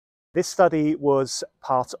This study was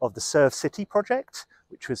part of the Serve City project,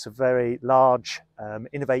 which was a very large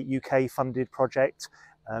Innovate UK funded project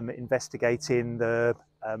investigating the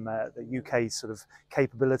UK's sort of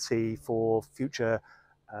capability for future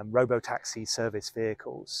robotaxi service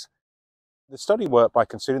vehicles. The study worked by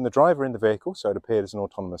considering the driver in the vehicle, so it appeared as an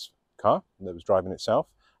autonomous car that was driving itself.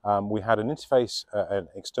 We had an interface, an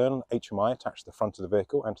external HMI attached to the front of the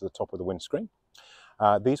vehicle and to the top of the windscreen.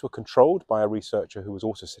 These were controlled by a researcher who was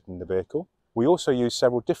also sitting in the vehicle. We also used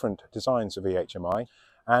several different designs of eHMI,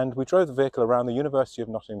 and we drove the vehicle around the University of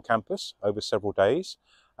Nottingham campus over several days.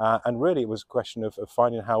 And really it was a question of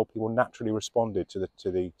finding how people naturally responded to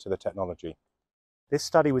the technology. This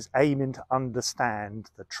study was aiming to understand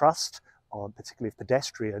the trust, particularly of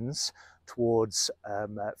pedestrians, towards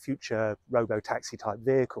future robotaxi type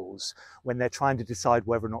vehicles when they're trying to decide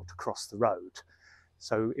whether or not to cross the road.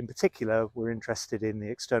 So in particular, we're interested in the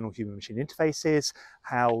external human-machine interfaces,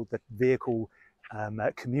 how the vehicle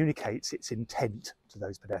communicates its intent to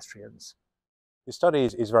those pedestrians. The study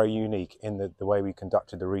is very unique in the way we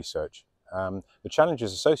conducted the research. The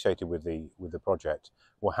challenges associated with the project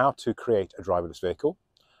were how to create a driverless vehicle.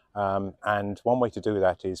 And one way to do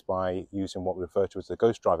that is by using what we refer to as the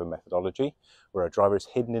ghost driver methodology, where a driver is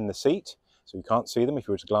hidden in the seat, so you can't see them if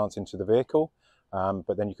you were to glance into the vehicle.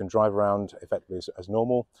 But then you can drive around effectively as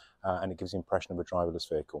normal, and it gives the impression of a driverless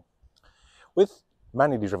vehicle. With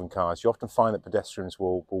manually driven cars, you often find that pedestrians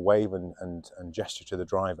will wave and gesture to the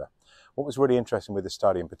driver. What was really interesting with the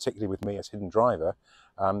study, and particularly with me as hidden driver,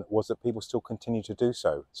 was that people still continue to do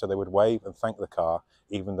so. So they would wave and thank the car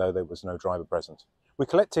even though there was no driver present. We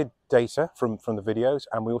collected data from the videos,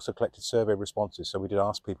 and we also collected survey responses, so we did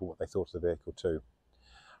ask people what they thought of the vehicle too.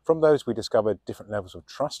 From those, we discovered different levels of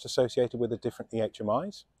trust associated with the different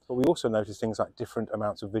eHMIs, but we also noticed things like different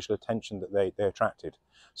amounts of visual attention that they attracted.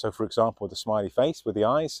 So for example, the smiley face with the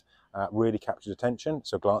eyes really captured attention,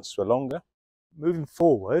 so glances were longer. Moving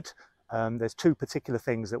forward, there's two particular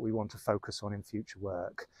things that we want to focus on in future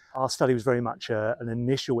work. Our study was very much an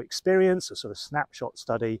initial experience, a sort of snapshot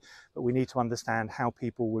study, but we need to understand how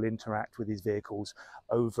people will interact with these vehicles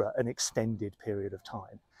over an extended period of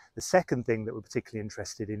time. The second thing that we're particularly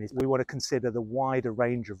interested in is we want to consider the wider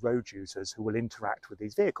range of road users who will interact with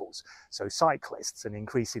these vehicles, so cyclists and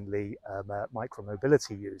increasingly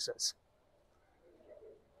micromobility users,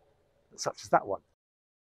 such as that one.